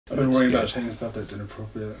I've been worrying about saying stuff that's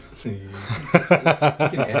inappropriate. You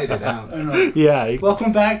can edit it out. I don't know. Yeah.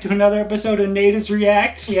 Welcome back to another episode of Natives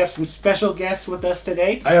React. We have some special guests with us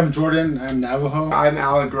today. I am Jordan. I'm Navajo. I'm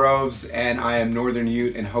Alan Groves, and I am Northern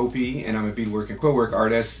Ute and Hopi, and I'm a beadwork and quillwork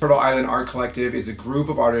artist. Turtle Island Art Collective is a group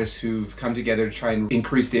of artists who've come together to try and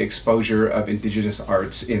increase the exposure of indigenous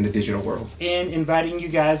arts in the digital world. In inviting you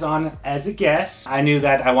guys on as a guest, I knew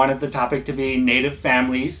that I wanted the topic to be Native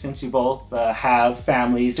families, since you both have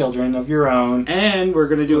families, children of your own. And we're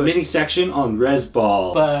gonna do a mini section on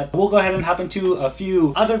Rezball. But we'll go ahead and hop into a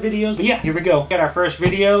few other videos. But yeah, here we go. Got our first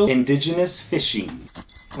video, Indigenous fishing.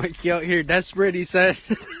 Wake you out here desperate, he said.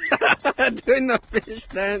 Doing the fish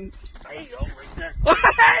dance. Hey,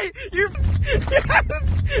 you're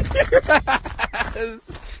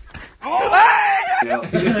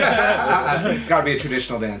Yes. Gotta be a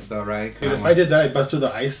traditional dance though, right? Dude, if I did that, I'd bust through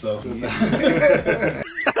the ice though.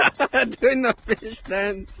 doing the fish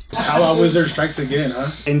dance. How our wizard strikes again, huh?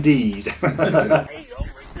 Indeed. Hey,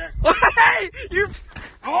 you're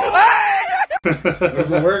If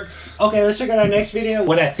it works. Okay, let's check out our next video.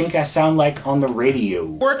 What I think I sound like on the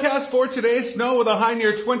radio. Forecast for today, snow with a high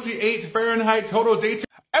near 28 Fahrenheit, total daytime.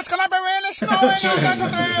 It's gonna be really snowing out there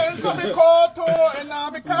today. It's gonna be cold too, and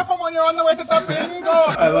be careful when you're on the way to the bingo.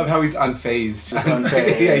 I love how he's unfazed.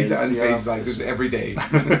 Yeah, he's unfazed, yeah. like this every day.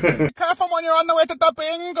 Be careful when you're on the way to the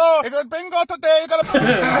bingo. If it's bingo today, you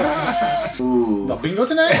gotta. Ooh. The bingo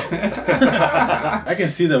tonight? I can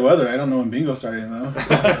see the weather. I don't know when bingo started though.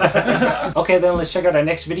 Okay, then let's check out our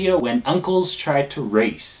next video, when uncles tried to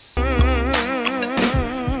race.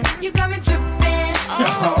 You got me tripping,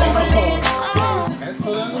 stumbling. Hands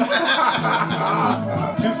full down?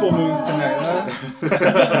 2 full moons tonight, huh?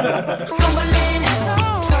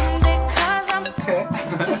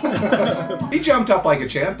 He jumped up like a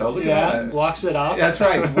champ though. Look at that. Walks it off. That's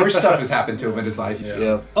right. Worse stuff has happened to him in his life.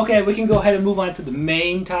 Yeah. Okay, we can go ahead and move on to the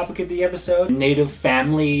main topic of the episode, Native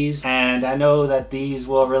families. And I know that these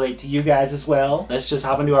will relate to you guys as well. Let's just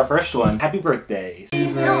hop into our first one. Happy birthday.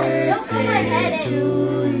 No, don't put my head in.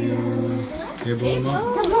 Come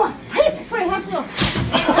on. Hey, put your hands up.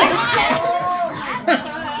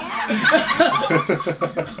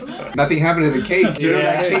 Nothing happened to the cake. You know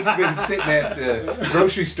that cake's been sitting at the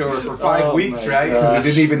grocery store for 5 weeks, right? Because it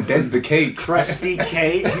didn't even dent the cake. Crusty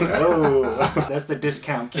cake. Oh, that's the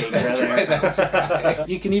discount cake right there. That's right.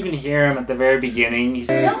 You can even hear him at the very beginning. He's,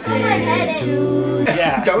 Don't put my head in.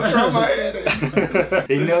 yeah. Don't throw my head in.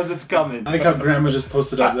 He knows it's coming. I like how Grandma just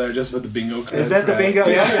posted up there just with the bingo card. Is that the bingo?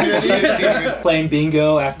 Yeah. Playing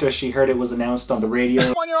bingo after she heard it was announced on the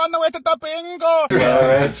radio. When you're on the way to the bingo.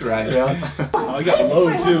 That's right. Yeah. Oh, I got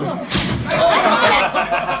low too.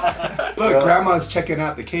 Look, Grandma's checking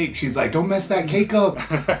out the cake. She's like, don't mess that cake up.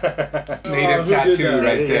 Native who did tattoo that?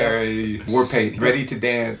 right there. War paint. Ready to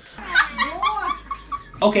dance.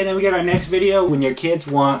 Okay, then we get our next video, when your kids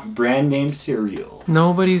want brand name cereal.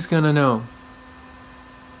 Nobody's gonna know.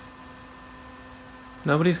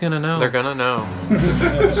 Nobody's gonna know. They're gonna know.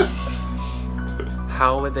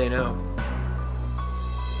 How would they know?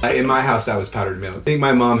 In my house, that was powdered milk. I think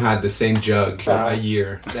my mom had the same jug a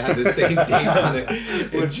year. They had the same date on it.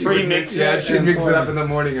 And she would Pre-mix Yeah, it she'd and mix it pour up in the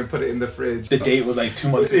morning and put it in the fridge. The date was like 2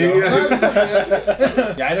 months ago.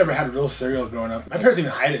 Yeah. Yeah, I never had real cereal growing up. My parents didn't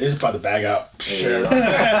even hide it. They just brought the bag out. Sure.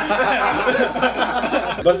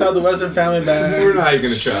 Bust out the Western family bag. We're not even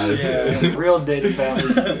gonna try it. Yeah. Real Native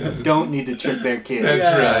families don't need to trick their kids.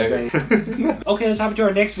 That's right. Okay, let's hop into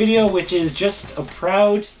our next video, which is just a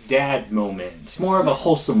proud dad moment. More of a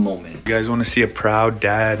wholesome moment. You guys want to see a proud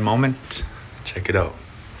dad moment? Check it out.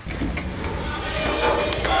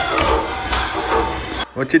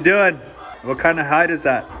 What you doing? What kind of hide is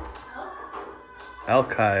that?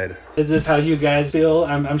 Elk hide. Is this how you guys feel?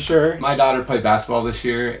 I'm sure. My daughter played basketball this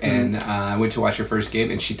year, and I went to watch her first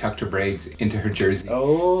game, and she tucked her braids into her jersey.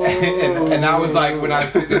 Oh. and I was like, when I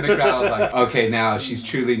was sitting in the crowd, I was like, okay, now she's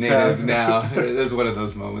truly Native now. It was one of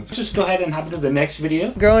those moments. Just go ahead and hop into the next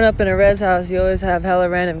video. Growing up in a res house, you always have hella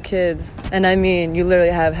random kids. And I mean, you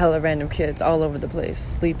literally have hella random kids all over the place,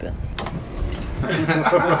 sleeping. You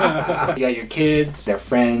got your kids, their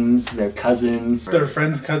friends, their cousins. Their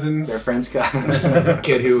friends' cousins. Their friends' cousins.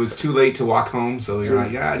 Kid who was too late to walk home, so you're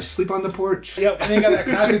like, yeah, just sleep on the porch. Yep, and then you got that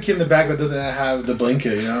classic kid in the back that doesn't have the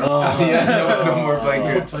blanket, you know? Yeah, no more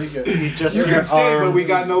blankets. You just You can stay, but we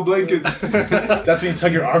got no blankets. That's when you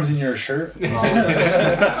tuck your arms in your shirt. Let's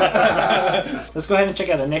go ahead and check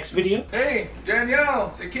out the next video. Hey,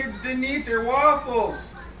 Danielle, the kids didn't eat their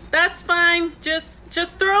waffles. That's fine.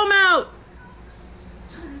 Just throw them out.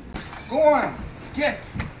 Go on, get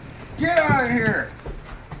out of here.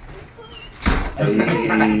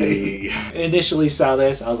 Hey. Initially saw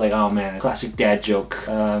this, I was like, oh man, classic dad joke. It's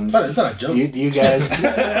not a joke. Do you guys?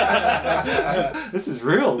 This is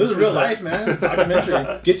real. This is real life, man. It's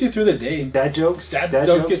documentary. Get you through the day. Dad jokes. Dad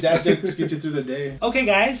jokes get you through the day. Okay,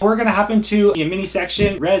 guys, we're gonna hop into a mini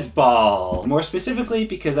section, Rezball. More specifically,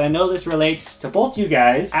 because I know this relates to both you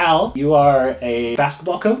guys. Al, you are a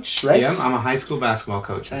basketball coach, right? Yeah, I'm a high school basketball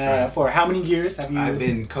coach. That's right. For how many years have you? I've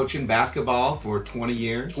been coaching basketball for 20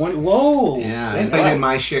 years. 20. Whoa! Yeah, I played in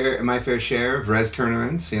my fair share of res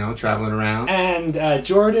tournaments. You know, traveling around. And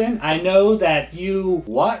Jordan, I know that you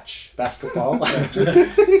watch basketball.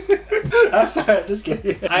 I'm sorry, just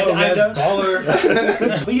kidding. I know.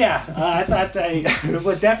 Baller. But yeah, I thought I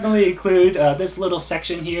would definitely include this little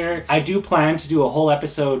section here. I do plan to do a whole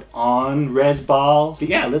episode on Rezball. But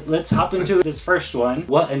yeah, let's hop into this first one.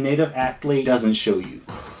 What a native athlete doesn't show you.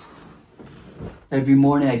 Every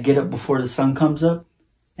morning I get up before the sun comes up,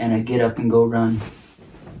 and I get up and go run.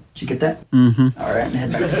 Did you get that? Mm-hmm. All right, and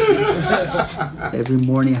head back to sleep. Every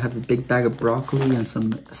morning I have a big bag of broccoli and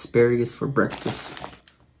some asparagus for breakfast.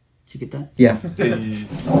 Did you get that? Yeah.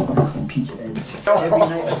 Some peach edge. Every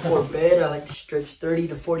night before bed I like to stretch 30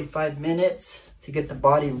 to 45 minutes to get the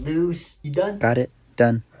body loose. You done? Got it.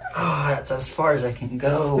 Done. Oh, that's as far as I can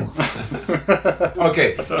go.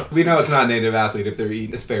 Okay, we know it's not a native athlete if they're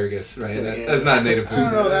eating asparagus, right? That's not native food.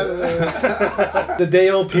 I don't know, the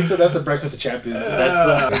day-old pizza, that's the breakfast of champions.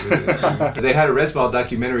 They had a Rezball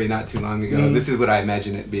documentary not too long ago. This is what I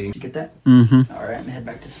imagine it being. Did you get that? Mm-hmm. All right, and head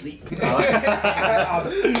back to sleep. All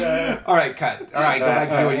right, cut. All right, go back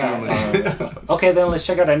to what you normally do. Okay, then let's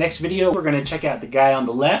check out our next video. We're going to check out the guy on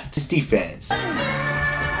the left, his defense.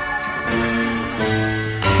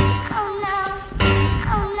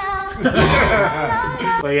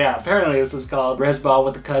 But yeah, apparently this is called Rezball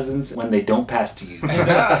with the cousins when they don't pass to you.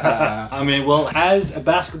 I mean, well, as a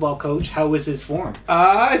basketball coach, how is his form?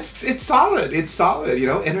 It's solid. It's solid. You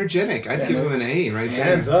know, energetic. I'd give him an A right there.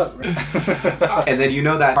 Hands up. And then you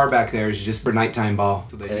know that bar back there is just for nighttime ball.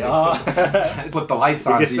 So they put the lights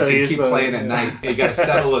on so you can keep playing at night. You got to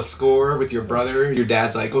settle a score with your brother. Your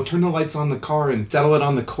dad's like, go turn the lights on the car and settle it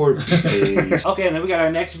on the court. Okay, and then we got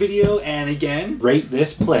our next video, and again, rate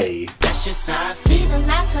this play. That's just how I feel. The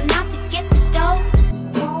last one out to get this dough.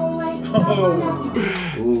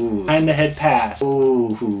 Ooh, behind the head pass.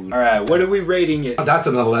 Ooh. All right, what are we rating it? That's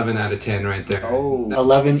an 11 out of 10 right there. Oh,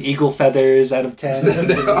 11 eagle feathers out of 10.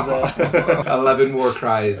 11 war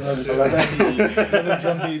cries. 11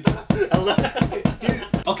 drum beats.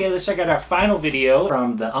 Okay, let's check out our final video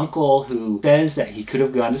from the uncle who says that he could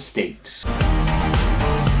have gone to state.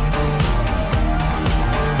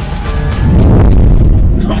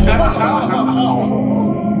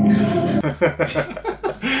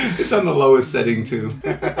 It's on the lowest setting too.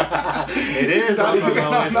 It is on the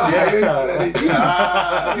lowest setting.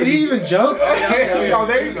 Did he even jump? Oh,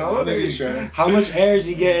 there you go. There you go. How much air is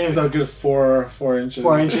he getting? A good 4 inches.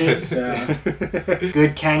 4 inches. Yeah.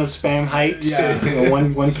 Good can of spam height. Yeah.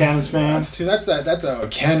 one can of spam. That's two. That's a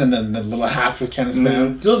can and then the little half a can of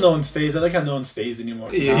spam. Still no one's phased. I like how no one's phased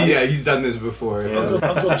anymore. Yeah, he's done this before. Yeah.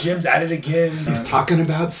 Uncle Jim's at it again. He's talking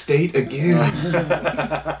about state again.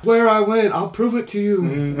 Where I went, I'll prove it to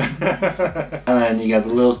you. And then you got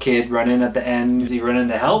the little kid running at the end. Is he running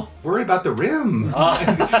to help? Worried about the rim.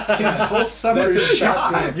 His whole summer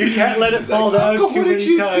shot. You can't let it fall down too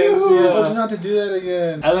many times. I told you not to do that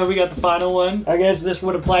again. And then we got the final one. I guess this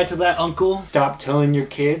would apply to that uncle. Stop telling your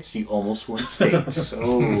kids you almost won state.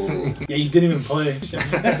 Oh. Yeah, you didn't even play.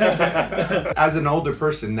 As an older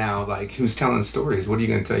person now, like, who's telling stories, what are you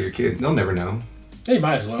going to tell your kids? They'll never know. Hey,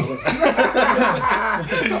 might as well. So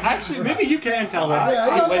actually, maybe you can tell them.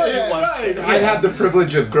 I have the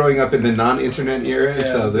privilege of growing up in the non-internet era,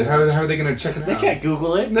 so how are they going to check it out? They can't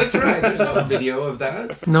Google it. That's right. There's no video of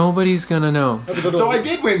that. Nobody's gonna know. So I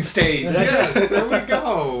did win state. Yes, there we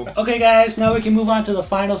go. Okay, guys, now we can move on to the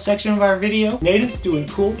final section of our video. Natives doing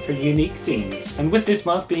cool or unique things. And with this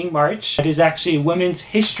month being March, it is actually Women's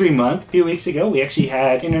History Month. A few weeks ago, we actually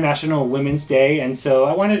had International Women's Day, and so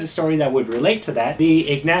I wanted a story that would relate to that.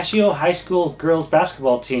 The Ignacio High School girls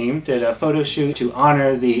basketball team did a photo shoot to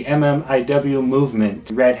honor the MMIW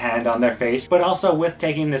movement. Red hand on their face. But also with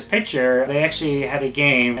taking this picture, they actually had a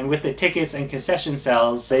game, and with the tickets and concession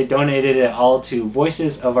sales, they donated it all to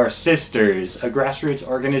Voices of Our Sisters, a grassroots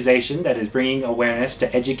organization that is bringing awareness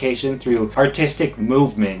to education through artistic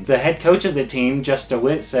movement. The head coach of the team, Just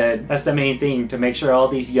DeWitt, said that's the main thing, to make sure all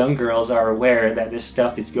these young girls are aware that this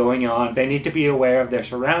stuff is going on. They need to be aware of their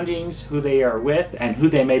surroundings, who they are with, with and who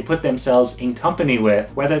they may put themselves in company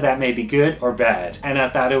with, whether that may be good or bad. And I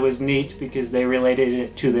thought it was neat because they related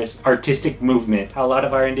it to this artistic movement. A lot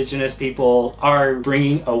of our Indigenous people are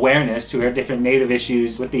bringing awareness to our different Native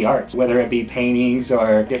issues with the arts, whether it be paintings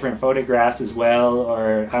or different photographs as well,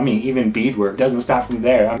 or I mean even beadwork. Doesn't stop from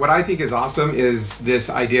there. What I think is awesome is this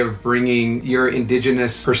idea of bringing your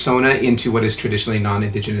Indigenous persona into what is traditionally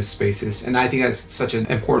non-Indigenous spaces, and I think that's such an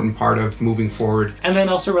important part of moving forward. And then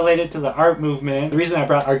also related to the art movement, the reason I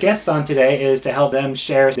brought our guests on today is to help them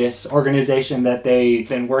share this organization that they've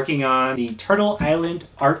been working on, the Turtle Island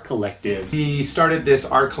Art Collective. We started this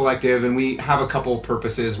art collective and we have a couple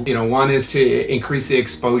purposes. You know, one is to increase the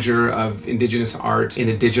exposure of Indigenous art in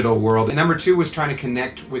a digital world. And number two was trying to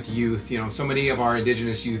connect with youth. You know, so many of our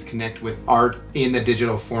Indigenous youth connect with art in the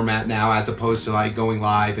digital format now, as opposed to like going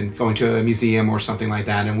live and going to a museum or something like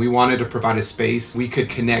that. And we wanted to provide a space we could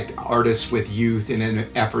connect artists with youth in an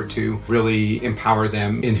effort to really empower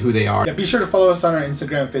them in who they are. Yeah, be sure to follow us on our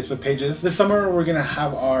Instagram and Facebook pages. This summer we're going to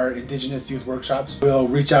have our Indigenous youth workshops. We'll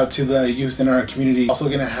reach out to the youth in our community. Also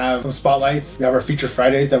going to have some spotlights. We have our Feature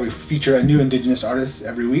Fridays that we feature a new Indigenous artist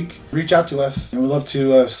every week. Reach out to us and we'd love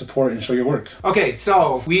to support and show your work. Okay,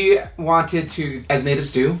 so we wanted to, as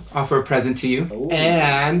natives do, offer a present to you. Ooh.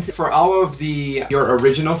 And for all of your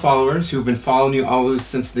original followers who've been following you always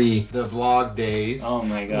since the vlog days. Oh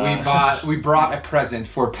my god. We brought a present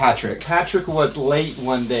for Patrick. Patrick was late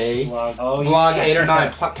one day. Vlog 8 or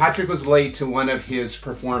 9. Patrick was late to one of his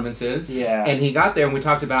performances. Yeah. And he got there and we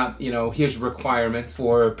talked about, you know, his requirements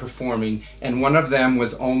for performing. And one of them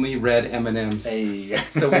was only red M&Ms. Hey.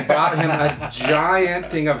 So we brought him a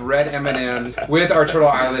giant thing of red M&Ms with our Turtle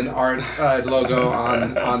Island art logo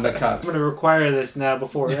on the cup. I'm going to require this now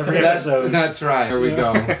before every episode. That's right. Here we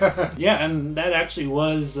go. Yeah, and that actually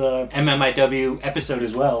was MMIW episode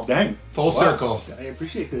as well. Dang. Full circle. I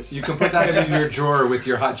appreciate this. You can put that in your drawer with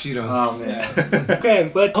your hot Cheetos. Oh, man. Okay,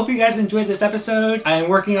 but hope you guys enjoyed this episode. I am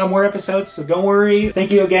working on more episodes, so don't worry.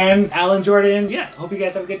 Thank you again, Alan, Jordan. Yeah, hope you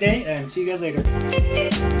guys have a good day, and see you guys later.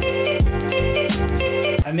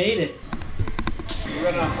 I made it. You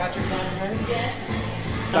running on Patrick's on her? Yeah.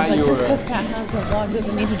 I was like, just because Pat has a vlog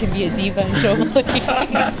doesn't mean he can be a diva and show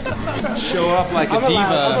up. Show up like a diva.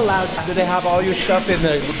 I'm allowed. Do they have all your stuff in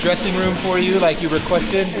the dressing room for you like you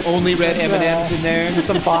requested? Only red M&Ms in there?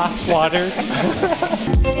 Some Boss water.